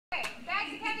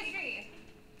chemistry.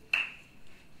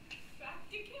 Back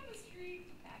to chemistry.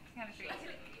 Back to chemistry.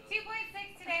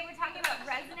 2.6 today we're talking about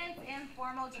resonance and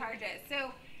formal charges.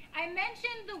 So I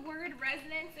mentioned the word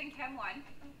resonance in Chem 1.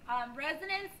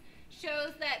 Resonance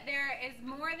shows that there is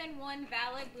more than one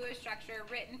valid Lewis structure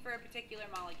written for a particular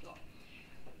molecule.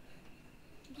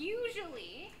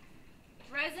 Usually,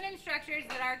 resonance structures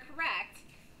that are correct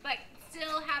but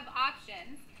still have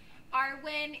options are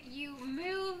when you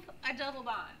move a double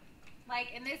bond. Like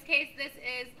in this case, this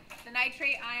is the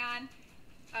nitrate ion,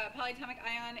 polyatomic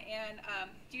ion, and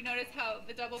do you notice how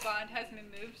the double bond has been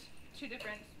moved to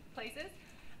different places?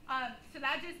 So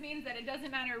that just means that it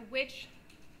doesn't matter which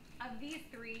of these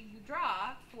three you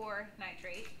draw for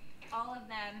nitrate, all of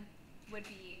them would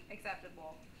be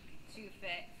acceptable to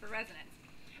fit for resonance.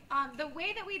 The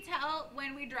way that we tell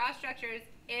when we draw structures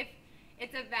if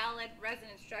it's a valid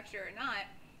resonance structure or not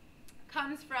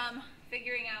comes from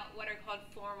figuring out what are called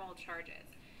formal charges.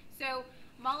 So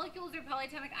molecules or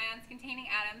polyatomic ions containing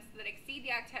atoms that exceed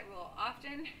the octet rule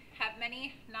often have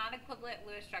many non-equivalent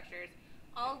Lewis structures,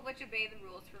 all of which obey the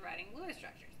rules for writing Lewis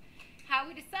structures. How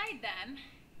we decide them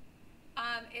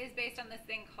is based on this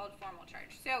thing called formal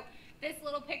charge. So this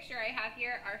little picture I have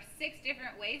here are 6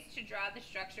 different ways to draw the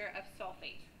structure of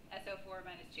sulfate, SO4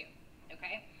 minus 2,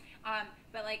 okay?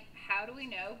 But like, how do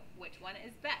we know which one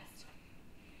is best?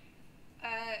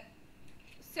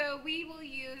 So we will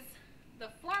use the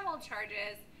formal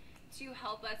charges to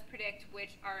help us predict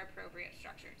which are appropriate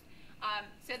structures.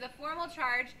 So the formal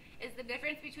charge is the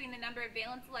difference between the number of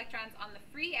valence electrons on the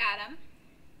free atom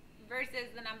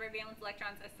versus the number of valence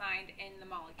electrons assigned in the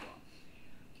molecule.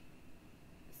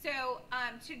 So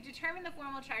to determine the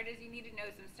formal charges, you need to know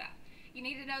some stuff. You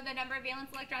need to know the number of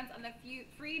valence electrons on the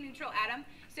free neutral atom.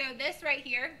 So this right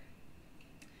here,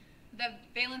 the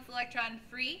valence electron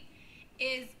free,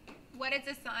 is what it's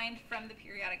assigned from the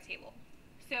periodic table.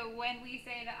 So when we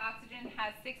say that oxygen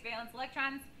has 6 valence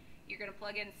electrons, you're going to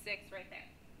plug in 6 right there,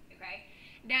 okay?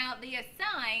 Now the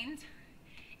assigned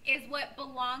is what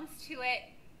belongs to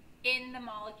it in the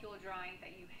molecule drawing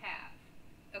that you have,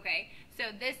 okay?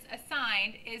 So this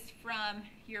assigned is from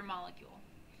your molecule.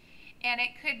 And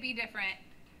it could be different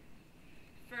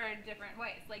for different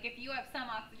ways. Like if you have some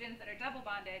oxygens that are double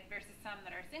bonded versus some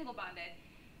that are single bonded,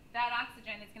 that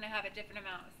oxygen is going to have a different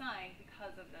amount assigned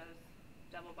because of those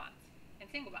double bonds and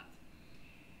single bonds.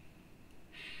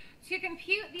 To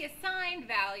compute the assigned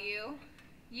value,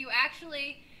 you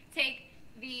actually take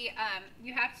the,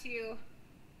 you have to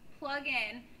plug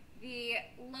in the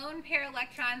lone pair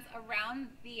electrons around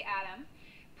the atom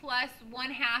plus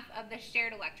 1/2 of the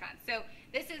shared electrons. So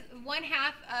this is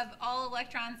 1/2 of all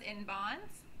electrons in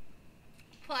bonds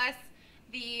plus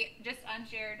the just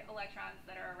unshared electrons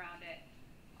that are around it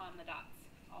on the dots,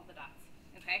 all the dots,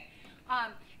 okay?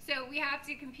 So we have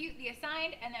to compute the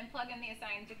assigned and then plug in the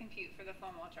assigned to compute for the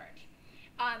formal charge.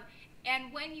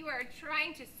 And when you are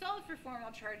trying to solve for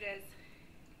formal charges,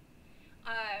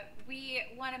 we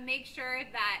want to make sure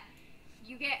that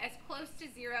you get as close to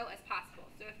 0 as possible.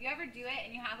 So if you ever do it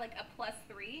and you have like a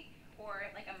 +3 or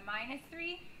like a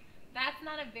 -3, that's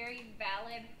not a very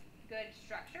valid, good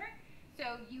structure.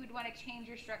 So you would want to change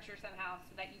your structure somehow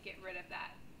so that you get rid of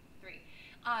that 3.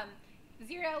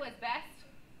 0 is best.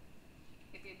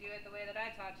 If you do it the way that I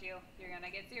taught you, you're going to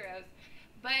get zeros.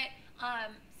 But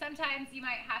sometimes you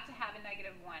might have to have a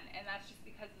 -1, and that's just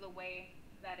because of the way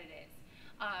that it is.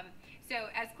 So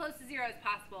as close to 0 as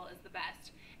possible is the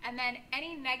best. And then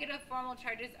any negative formal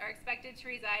charges are expected to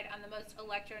reside on the most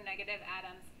electronegative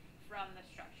atoms from the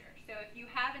structure. So if you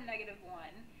have a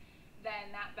 -1,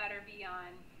 then that better be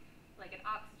on like an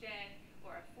oxygen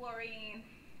or a fluorine,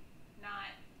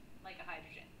 not like a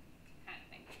hydrogen kind of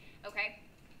thing. Okay?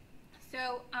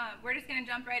 So we're just going to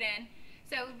jump right in.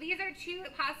 So these are 2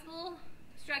 possible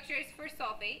structures for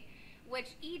sulfate,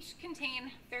 which each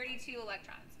contain 32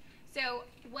 electrons. So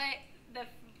what the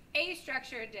A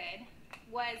structure did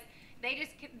was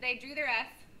they drew their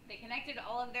S, they connected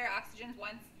all of their oxygens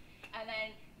once, and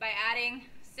then by adding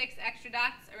 6 extra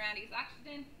dots around each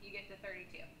oxygen, you get to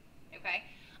 32, okay?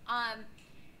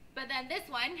 But then this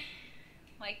one,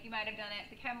 like you might have done it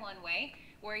the Chem 1 way,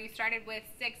 where you started with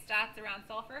 6 dots around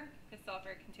sulfur, because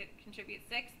sulfur contributes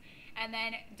 6, and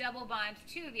then double bond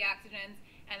 2 of the oxygens,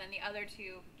 and then the other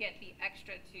 2 get the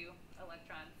extra 2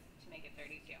 electrons to make it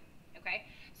 32, okay?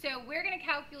 So we're going to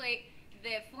calculate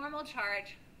the formal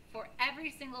charge for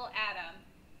every single atom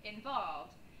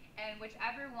involved, and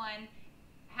whichever one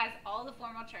has all the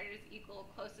formal charges equal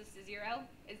closest to 0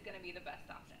 is going to be the best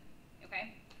option,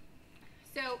 okay?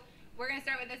 So we're going to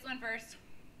start with this one first,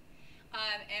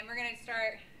 and we're going to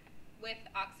start with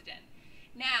oxygen.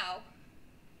 Now,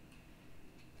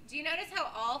 Do you notice how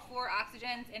all 4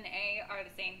 oxygens in A are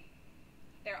the same?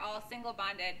 They're all single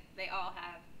bonded. They all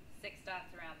have 6 dots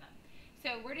around them.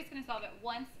 So we're just going to solve it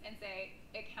once and say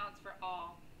it counts for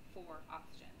all 4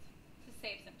 oxygens to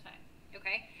save some time.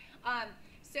 Okay?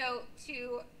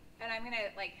 And I'm going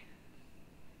to like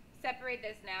separate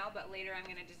this now, but later I'm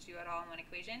going to just do it all in one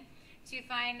equation. To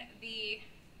find the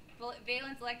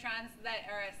valence electrons that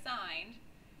are assigned,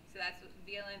 so that's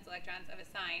valence electrons of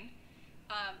assigned,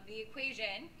 the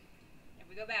equation, if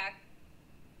we go back,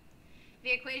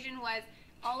 the equation was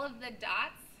all of the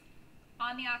dots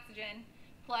on the oxygen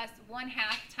plus 1/2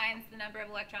 times the number of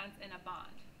electrons in a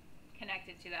bond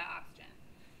connected to that oxygen.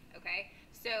 Okay,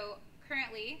 so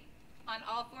currently on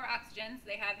all 4 oxygens,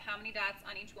 they have how many dots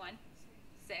on each one?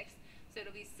 6. So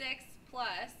it'll be 6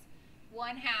 plus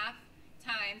 1/2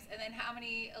 times, and then how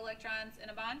many electrons in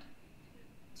a bond?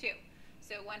 2.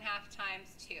 So 1/2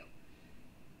 times 2.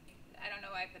 I don't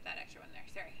know why I put that extra one there,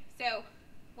 sorry. So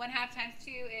 1/2 times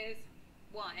 2 is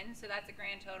 1, so that's a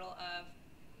grand total of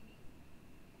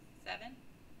 7?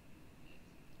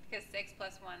 Because 6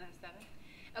 plus 1 is 7.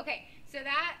 Okay, so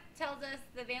that tells us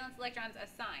the valence electrons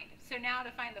assigned. So now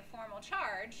to find the formal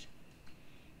charge,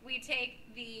 we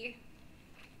take the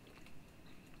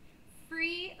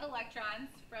free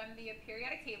electrons from the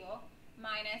periodic table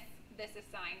minus this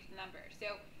assigned number.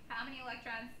 So how many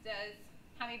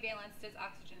valence does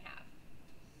oxygen have?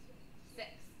 6.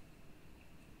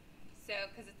 So,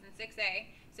 because it's in 6A,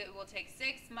 so it will take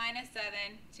 6 minus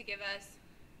 7 to give us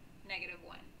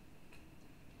 -1.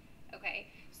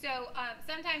 Okay, so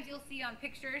sometimes you'll see on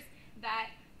pictures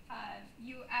that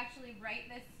you actually write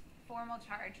this formal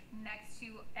charge next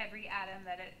to every atom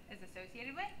that it is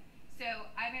associated with. So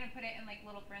I'm going to put it in like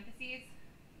little parentheses,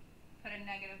 put a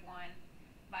 -1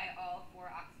 by all 4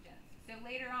 oxygens. So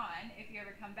later on, if you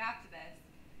ever come back to this,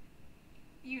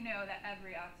 you know that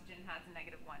every oxygen has a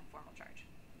 -1 formal charge.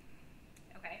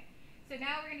 Okay, so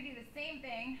now we're going to do the same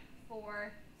thing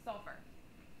for sulfur.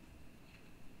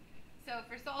 So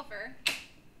for sulfur,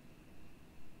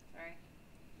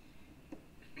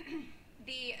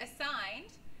 the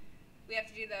assigned, we have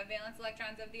to do the valence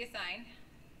electrons of the assigned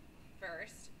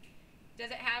first. Does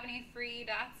it have any free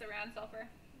dots around sulfur?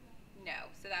 No,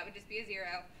 so that would just be a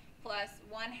 0 plus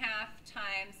 1/2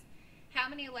 times, how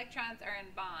many electrons are in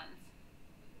bonds?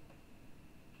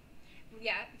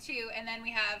 Yeah, 2, and then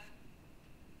we have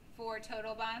 4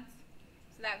 total bonds,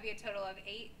 so that would be a total of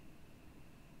 8,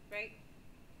 right?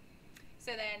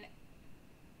 So then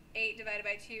 8 divided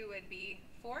by 2 would be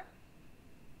 4.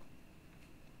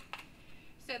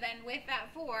 So then with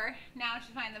that 4, now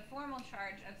to find the formal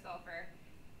charge of sulfur,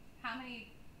 how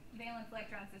many valence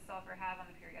electrons does sulfur have on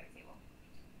the periodic table?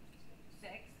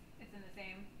 6. It's in the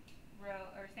same row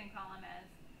or same column as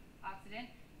oxygen.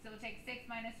 So we'll take 6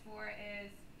 minus 4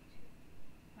 is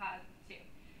 2.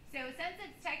 So since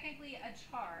it's technically a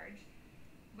charge,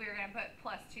 we're going to put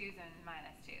 +2s and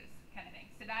 -2s kind of thing.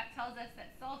 So that tells us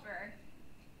that sulfur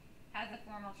has a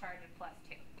formal charge of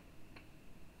 +2.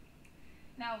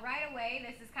 Now right away,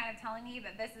 this is kind of telling me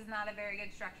that this is not a very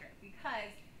good structure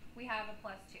because we have a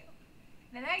 +2.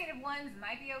 The -1s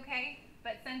might be okay,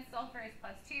 but since sulfur is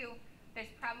 +2,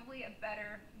 there's probably a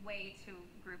better way to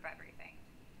group everything.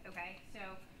 Okay,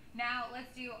 so now let's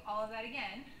do all of that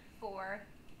again for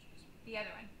the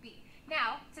other one, B.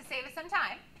 Now, to save us some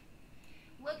time,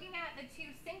 looking at the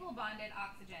 2 single bonded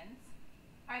oxygens,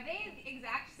 are they the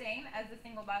exact same as the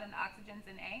single bonded oxygens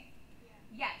in A?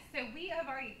 Yes, so we have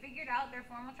already figured out their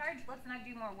formal charge. Let's not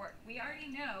do more work. We already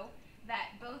know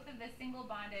that both of the single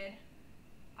bonded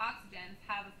oxygens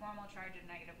have a formal charge of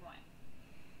 -1.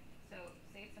 So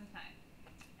save some time.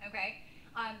 Okay,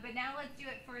 but now let's do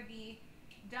it for the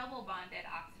double bonded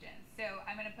oxygens. So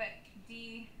I'm going to put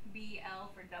DBl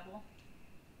for double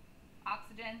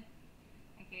oxygen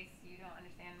in case you don't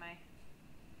understand my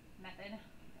method.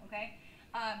 Okay,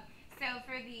 so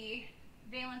for the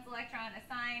valence electron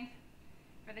assigned,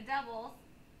 for the doubles,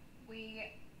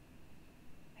 we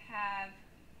have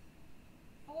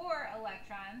 4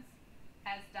 electrons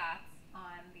as dots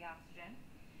on the oxygen,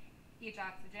 each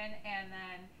oxygen, and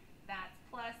then that's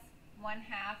plus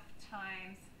 1/2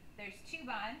 times, there's 2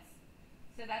 bonds,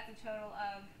 so that's a total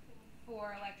of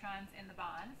 4 electrons in the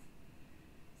bonds.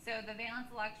 So the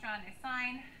valence electron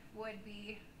assigned would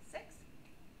be 6.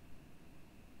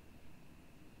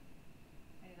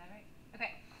 Did I do that right?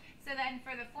 Okay. So then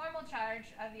for the formal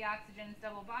charge of the oxygens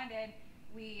double bonded,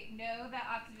 we know that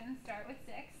oxygens start with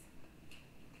 6.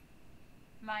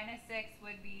 -6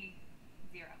 would be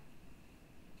 0.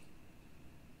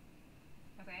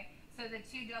 Okay, so the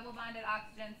 2 double bonded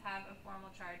oxygens have a formal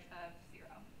charge of 0.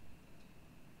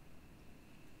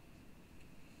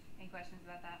 Thank you. questions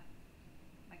about that?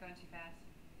 Am I going too fast?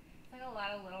 It's like a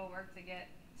lot of little work to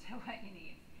get to what you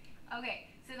need.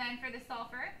 Okay, so then for the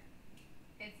sulfur,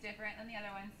 it's different than the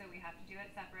other one, so we have to do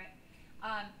it separate.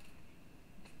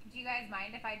 Do you guys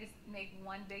mind if I just make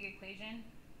one big equation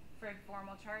for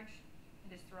formal charge and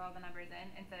just throw all the numbers in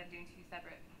instead of doing two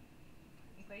separate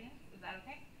equations? Is that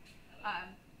okay?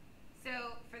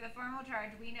 So for the formal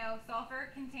charge, we know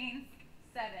sulfur contains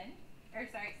 6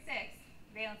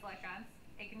 valence electrons.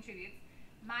 It contributes.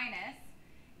 Minus,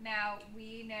 now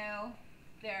we know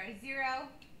there are 0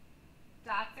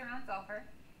 dots around sulfur,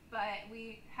 but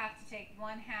we have to take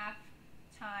 1/2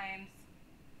 times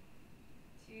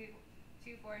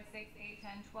 2, 4, 6, 8,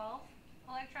 10, 12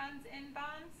 electrons in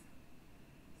bonds.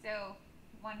 So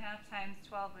 1/2 times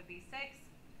 12 would be 6,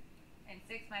 and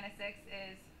 6 minus 6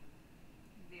 is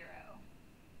 0.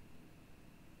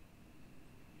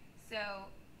 So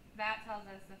that tells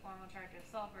us the formal charge of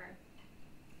sulfur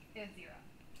is 0.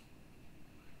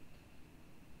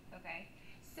 Okay,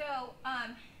 so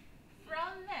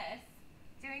from this,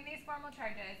 doing these formal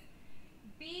charges,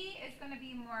 B is going to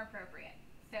be more appropriate.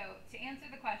 So to answer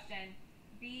the question,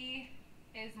 B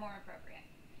is more appropriate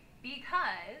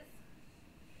because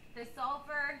the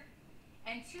sulfur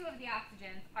and 2 of the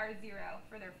oxygens are 0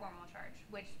 for their formal charge,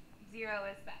 which 0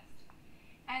 is best.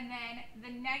 And then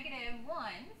the negative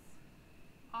ones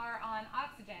are on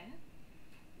oxygen,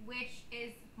 which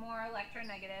is more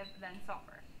electronegative than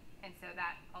sulfur. And so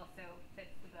that also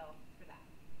fits the bill for that.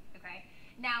 Okay?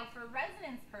 Now for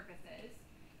resonance purposes,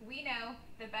 we know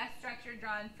the best structure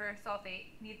drawn for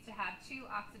sulfate needs to have 2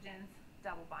 oxygens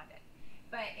double bonded.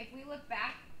 But if we look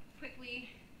back quickly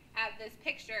at this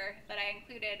picture that I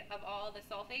included of all the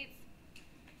sulfates,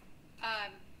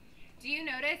 do you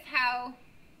notice how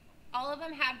all of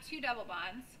them have 2 double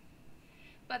bonds,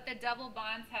 but the double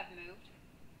bonds have moved?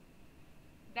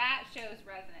 That shows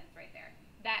resonance right there.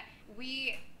 That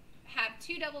we have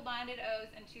 2 double bonded O's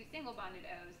and 2 single bonded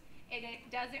O's, and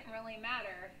it doesn't really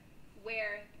matter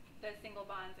where the single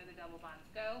bonds or the double bonds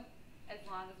go, as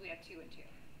long as we have 2 and 2.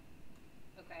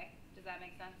 Okay, does that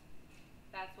make sense?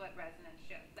 That's what resonance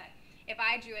shows. That if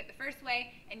I drew it the first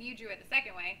way and you drew it the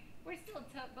second way, we're still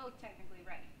both technically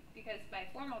right, because by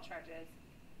formal charges,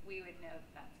 we would know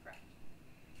that that's correct.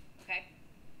 Okay?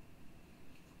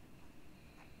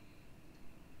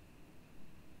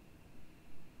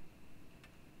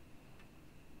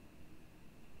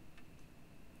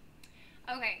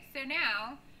 Okay, so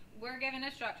now we're given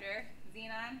a structure,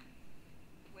 xenon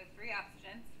with 3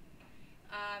 oxygens.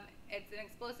 It's an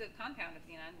explosive compound of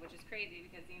xenon, which is crazy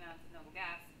because xenon's a noble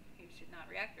gas. It should not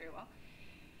react very well.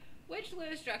 Which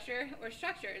Lewis structure or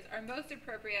structures are most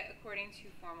appropriate according to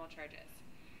formal charges?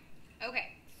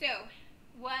 Okay, so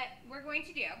what we're going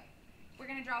to do, we're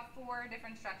going to draw 4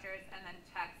 different structures and then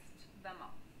text them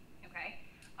all. Okay?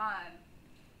 And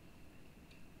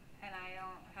I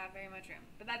don't have very much room,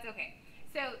 but that's okay.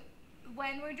 So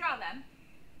when we draw them,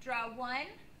 draw one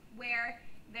where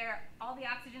all the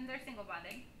oxygens are single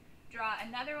bonded, draw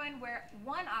another one where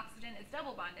 1 oxygen is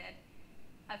double bonded,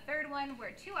 a third one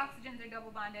where 2 oxygens are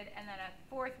double bonded, and then a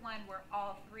 4th one where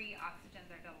all 3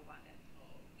 oxygens are double bonded.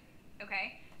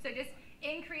 Okay? So just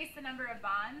increase the number of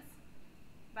bonds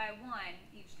by 1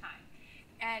 each time.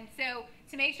 And so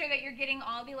to make sure that you're getting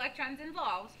all the electrons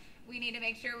involved, we need to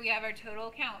make sure we have our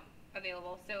total count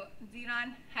available. So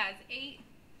xenon has 8,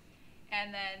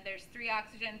 and then there's 3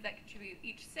 oxygens that contribute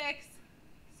each 6,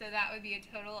 so that would be a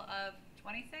total of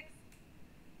 26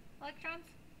 electrons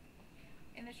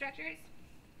in the structures.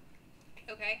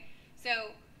 Okay,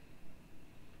 so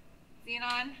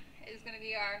xenon is going to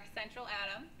be our central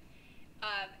atom,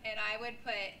 and I would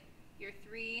put your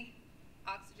 3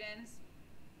 oxygens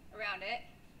around it.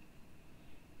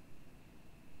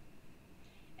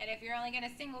 And if you're only going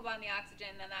to single bond the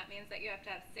oxygen, then that means that you have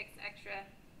to have 6 extra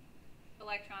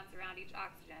electrons around each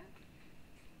oxygen.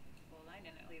 Well, I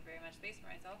didn't leave very much space for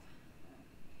myself.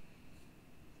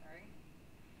 Sorry.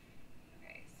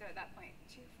 Okay, so at that point,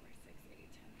 2, 4, 6,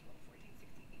 8, 10, 12, 14,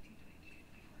 16, 18,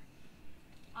 22,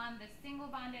 24. On the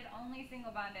single bonded, only single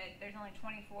bonded, there's only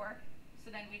 24. So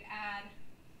then we'd add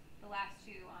the last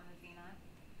 2 on the xenon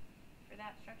for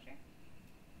that structure.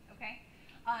 Okay?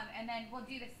 And then we'll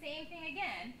do the same thing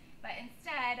again, but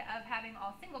instead of having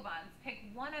all single bonds, pick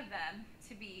one of them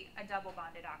to be a double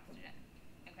bonded oxygen.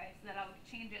 Okay, so that'll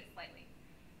change it slightly.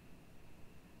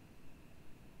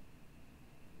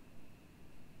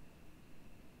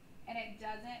 And it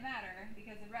doesn't matter,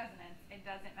 because of resonance, it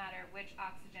doesn't matter which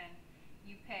oxygen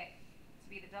you pick to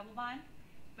be the double bond,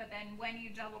 but then when you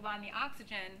double bond the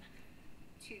oxygen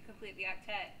to complete the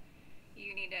octet,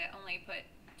 you need to only put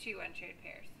 2 unpaired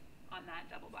pairs on that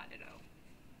double bonded O.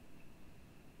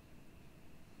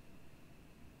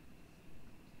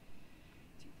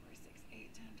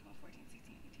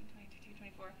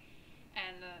 before.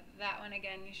 And that one,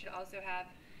 again, you should also have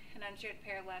an unshared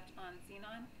pair left on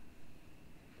xenon.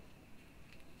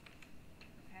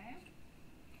 Okay.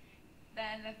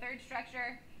 Then the third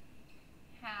structure,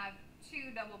 have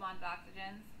 2 double bonded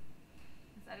oxygens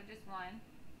instead of just 1.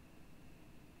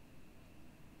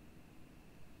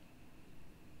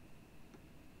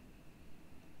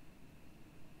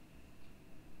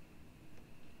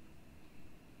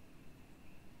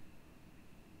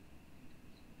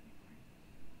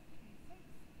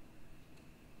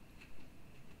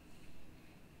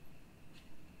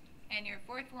 And your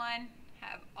fourth one,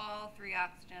 have all 3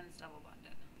 oxygens double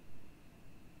bonded.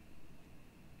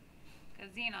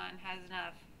 Because xenon has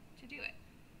enough to do it.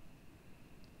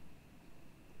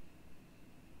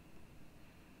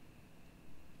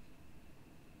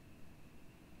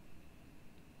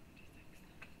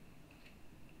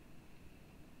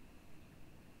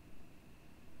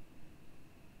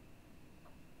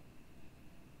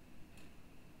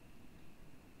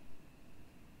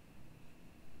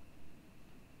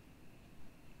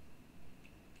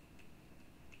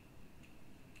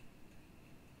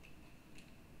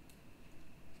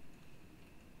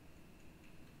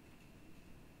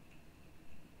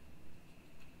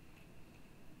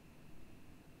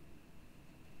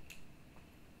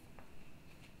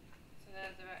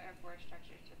 Those are what our 4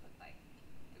 structures should look like.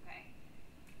 Okay.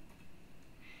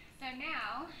 So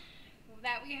now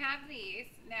that we have these,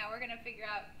 now we're going to figure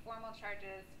out formal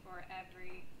charges for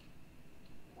every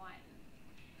one.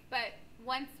 But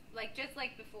once, just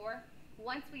like before,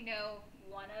 once we know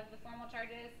one of the formal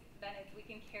charges, then we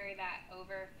can carry that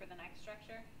over for the next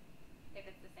structure if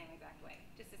it's the same exact way,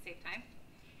 just to save time.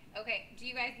 Okay, do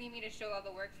you guys need me to show all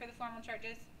the work for the formal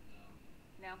charges?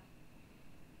 No?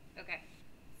 Okay.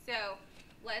 So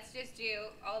let's just do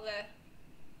all the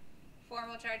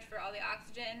formal charge for all the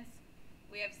oxygens.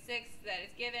 We have 6 that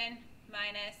is given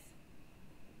minus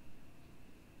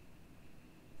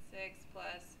 6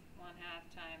 plus 1/2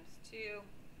 times 2.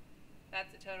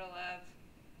 That's a total of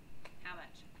how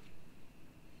much?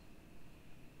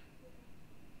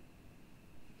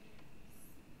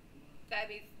 That'd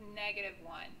be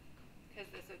 -1, because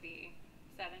this would be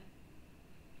 7.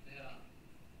 Yeah.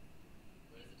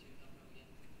 Where does the 2 come from again?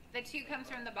 The 2 comes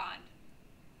from the bond.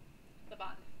 The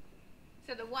bond.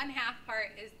 So the 1/2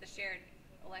 part is the shared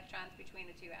electrons between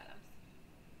the 2 atoms.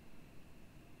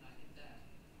 I get that.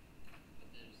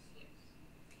 But there's 6.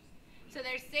 So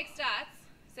there's 6 dots.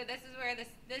 So this is where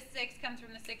this 6 comes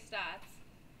from the 6 dots.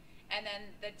 And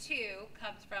then the 2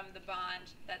 comes from the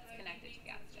bond that's connected to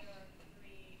the oxygen. There are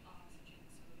 3 oxygens,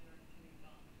 so there are 3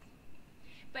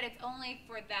 bonds. But it's only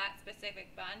for that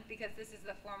specific bond because this is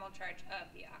the formal charge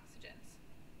of the oxygens.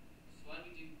 So why do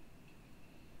we do...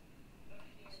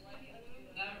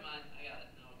 Never mind, I got it.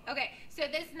 No. Okay, so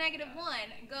this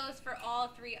 -1 goes for all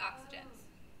 3 oxygens.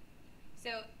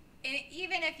 So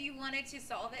even if you wanted to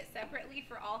solve it separately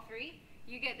for all 3,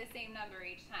 you get the same number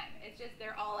each time. It's just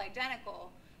they're all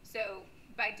identical. So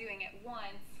by doing it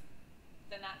once,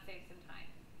 then that saves some time.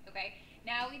 Okay,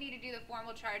 now we need to do the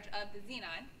formal charge of the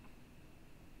xenon.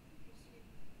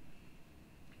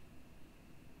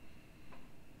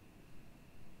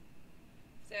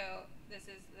 So this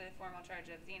is the formal charge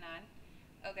of xenon.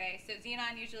 Okay, so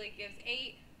xenon usually gives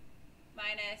 8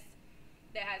 minus,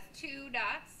 that has 2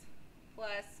 dots,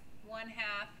 plus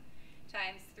 1/2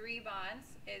 times 3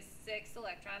 bonds is 6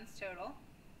 electrons total.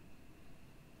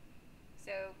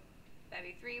 So that'd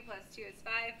be 3 plus 2 is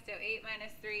 5, so 8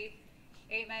 minus 3,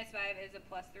 8 minus 5 is a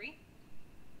 +3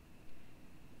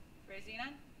 for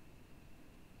xenon.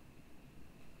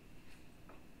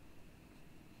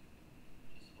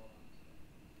 Just hold on.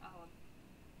 I'll hold.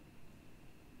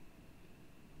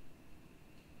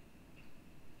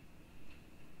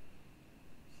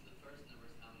 So the first number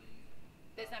is how many...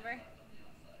 This number? On the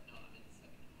outside. No, I meant the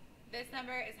second. This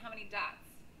number is how many dots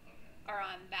Okay. are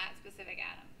on that specific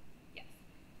atom. Yes.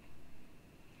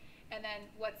 And then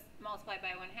what's multiplied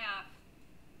by 1/2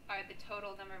 are the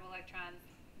total number of electrons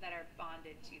that are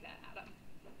bonded to that atom.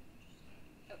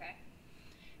 Okay.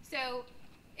 So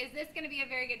is this going to be a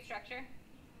very good structure?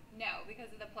 No,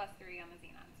 because of the +3 on the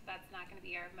xenons. That's not going to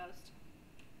be our most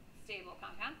stable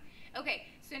compound. Okay,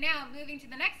 so now moving to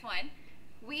the next one,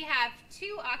 we have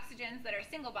 2 oxygens that are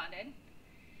single bonded.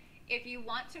 If you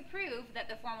want to prove that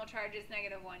the formal charge is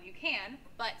 -1, you can,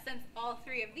 but since all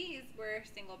 3 of these were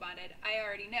single bonded, I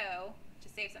already know, to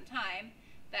save some time,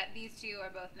 that these 2 are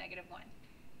both -1.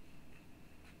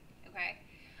 Okay?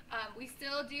 We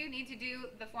still do need to do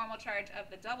the formal charge of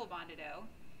the double bonded O.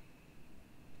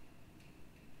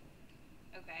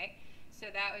 Okay,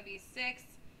 so that would be 6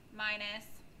 minus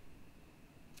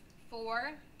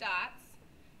 4 dots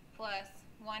plus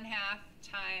 1/2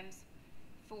 times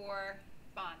 4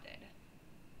 bonded.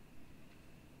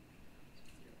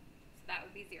 Zero. So that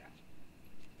would be 0.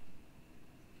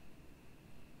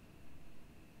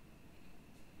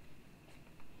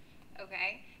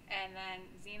 Okay, and then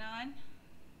xenon.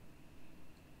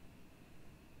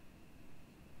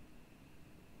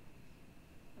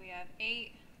 We have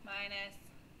 8 minus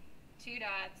 2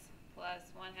 dots plus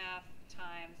 1/2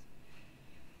 times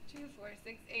 2, 4,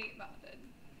 6, 8 bonded.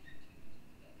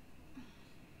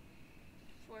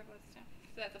 4 plus 2.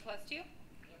 So that's a plus 2? Yep.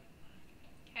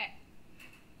 Okay.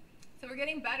 So we're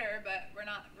getting better, but we're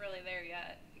not really there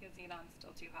yet because xenon's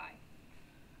still too high.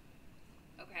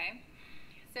 Okay.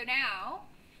 So now,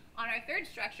 on our third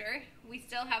structure, we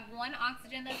still have 1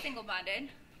 oxygen that's single bonded,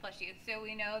 plus U. So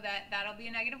we know that that'll be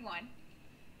a -1.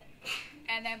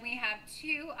 And then we have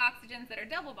 2 oxygens that are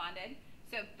double bonded.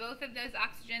 So both of those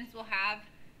oxygens will have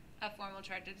a formal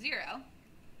charge of 0.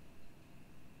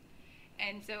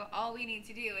 And so all we need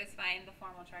to do is find the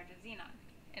formal charge of xenon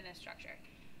in this structure.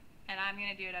 And I'm going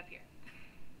to do it up here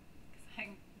because I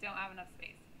don't have enough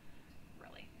space,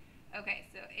 really. Okay,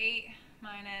 so 8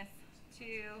 minus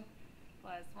 2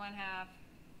 plus 1/2,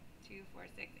 2, 4,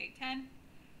 6, 8, 10.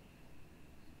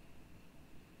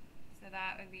 So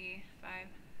that would be 5,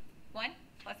 1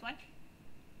 plus 1.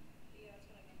 Yeah, that's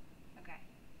what I got. Okay.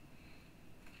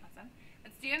 Awesome.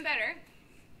 It's doing better.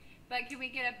 But can we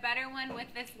get a better one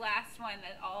with this last one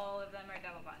that all of them are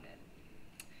double bonded?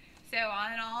 So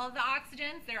on all of the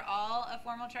oxygens, they're all a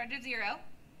formal charge of 0.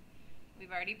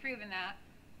 We've already proven that.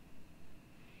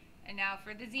 And now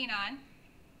for the xenon,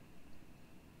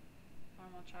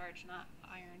 formal charge, not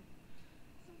iron.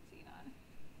 So xenon.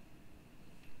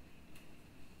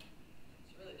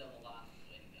 It's really double bond is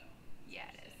the way to go. Yeah,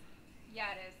 it is.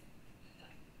 Yeah, it is.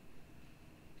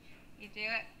 You do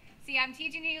it. See, I'm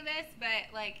teaching you this,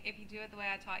 but like if you do it the way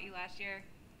I taught you last year,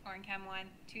 or in Chem 1,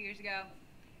 2 years ago,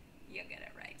 you'll get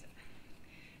it right.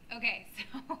 Okay,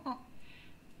 so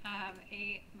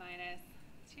 8 minus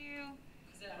 2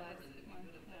 Because I remember that we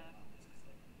would have done about this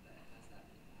because like that has that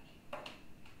many flash.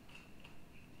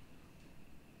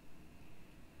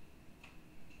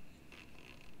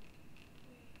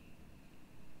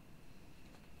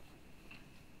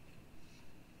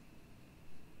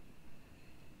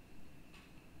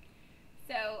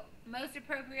 So most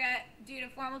appropriate due to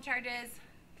formal charges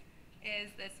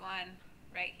is this one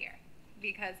right here,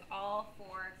 because all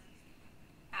 4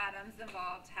 atoms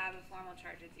involved have a formal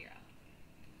charge of 0.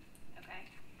 Okay,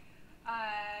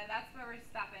 that's where we're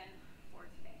stopping for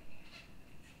today.